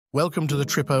Welcome to the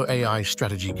Tripo AI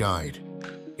Strategy Guide.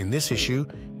 In this issue,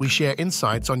 we share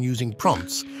insights on using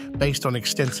prompts based on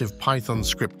extensive Python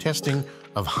script testing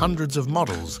of hundreds of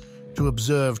models to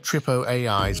observe Tripo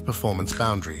AI's performance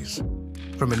boundaries.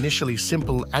 From initially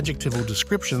simple adjectival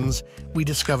descriptions, we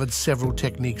discovered several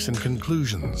techniques and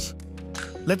conclusions.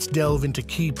 Let's delve into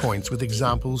key points with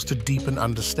examples to deepen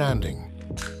understanding.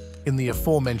 In the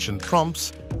aforementioned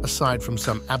prompts, aside from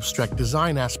some abstract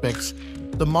design aspects,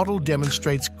 the model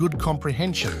demonstrates good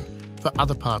comprehension for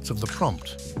other parts of the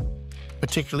prompt.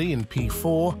 Particularly in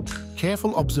P4,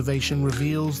 careful observation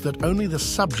reveals that only the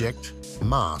subject,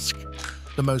 mask,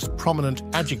 the most prominent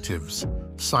adjectives,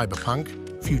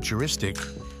 cyberpunk, futuristic,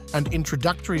 and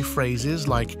introductory phrases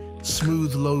like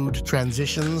smooth load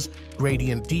transitions,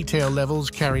 gradient detail levels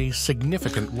carry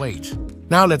significant weight.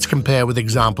 Now let's compare with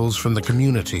examples from the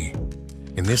community.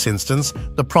 In this instance,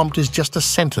 the prompt is just a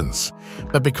sentence,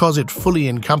 but because it fully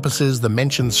encompasses the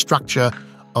mentioned structure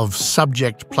of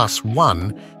subject plus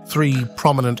one, three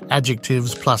prominent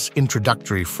adjectives plus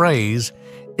introductory phrase,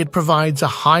 it provides a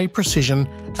high precision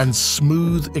and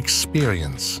smooth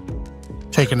experience.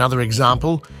 Take another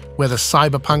example where the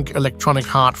cyberpunk electronic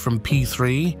heart from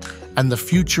P3 and the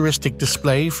futuristic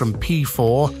display from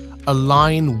P4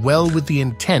 align well with the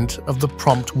intent of the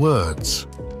prompt words.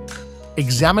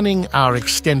 Examining our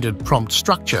extended prompt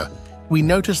structure, we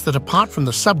notice that apart from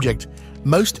the subject,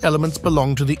 most elements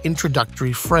belong to the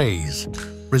introductory phrase,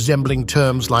 resembling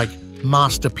terms like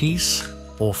masterpiece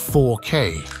or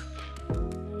 4K.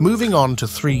 Moving on to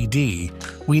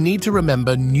 3D, we need to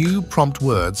remember new prompt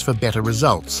words for better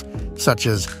results, such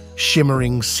as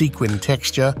shimmering sequin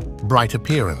texture, bright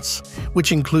appearance,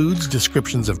 which includes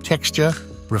descriptions of texture,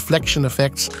 reflection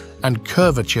effects, and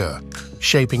curvature,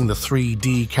 shaping the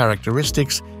 3D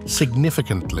characteristics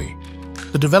significantly.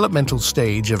 The developmental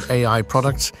stage of AI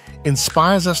products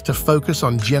inspires us to focus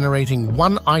on generating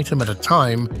one item at a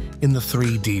time in the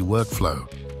 3D workflow.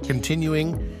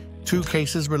 Continuing, two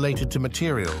cases related to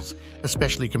materials,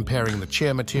 especially comparing the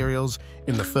chair materials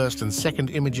in the first and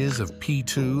second images of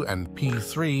P2 and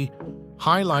P3,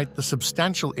 highlight the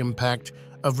substantial impact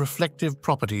of reflective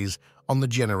properties on the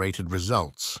generated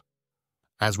results.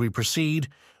 As we proceed,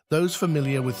 those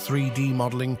familiar with 3D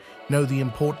modeling know the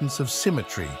importance of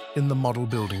symmetry in the model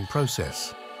building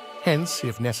process. Hence,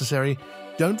 if necessary,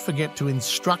 don't forget to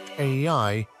instruct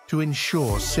AI to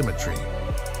ensure symmetry.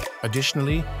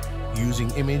 Additionally,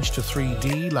 using image to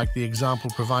 3D, like the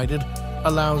example provided,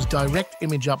 allows direct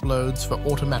image uploads for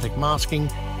automatic masking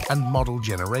and model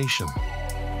generation.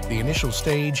 The initial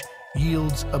stage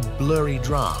yields a blurry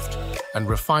draft, and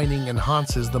refining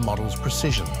enhances the model's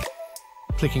precision.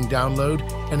 Clicking download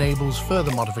enables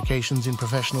further modifications in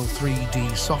professional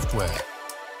 3D software.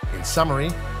 In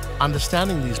summary,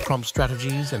 understanding these prompt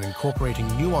strategies and incorporating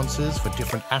nuances for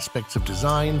different aspects of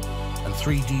design and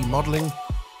 3D modeling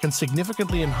can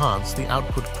significantly enhance the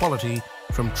output quality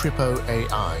from Tripo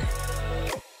AI.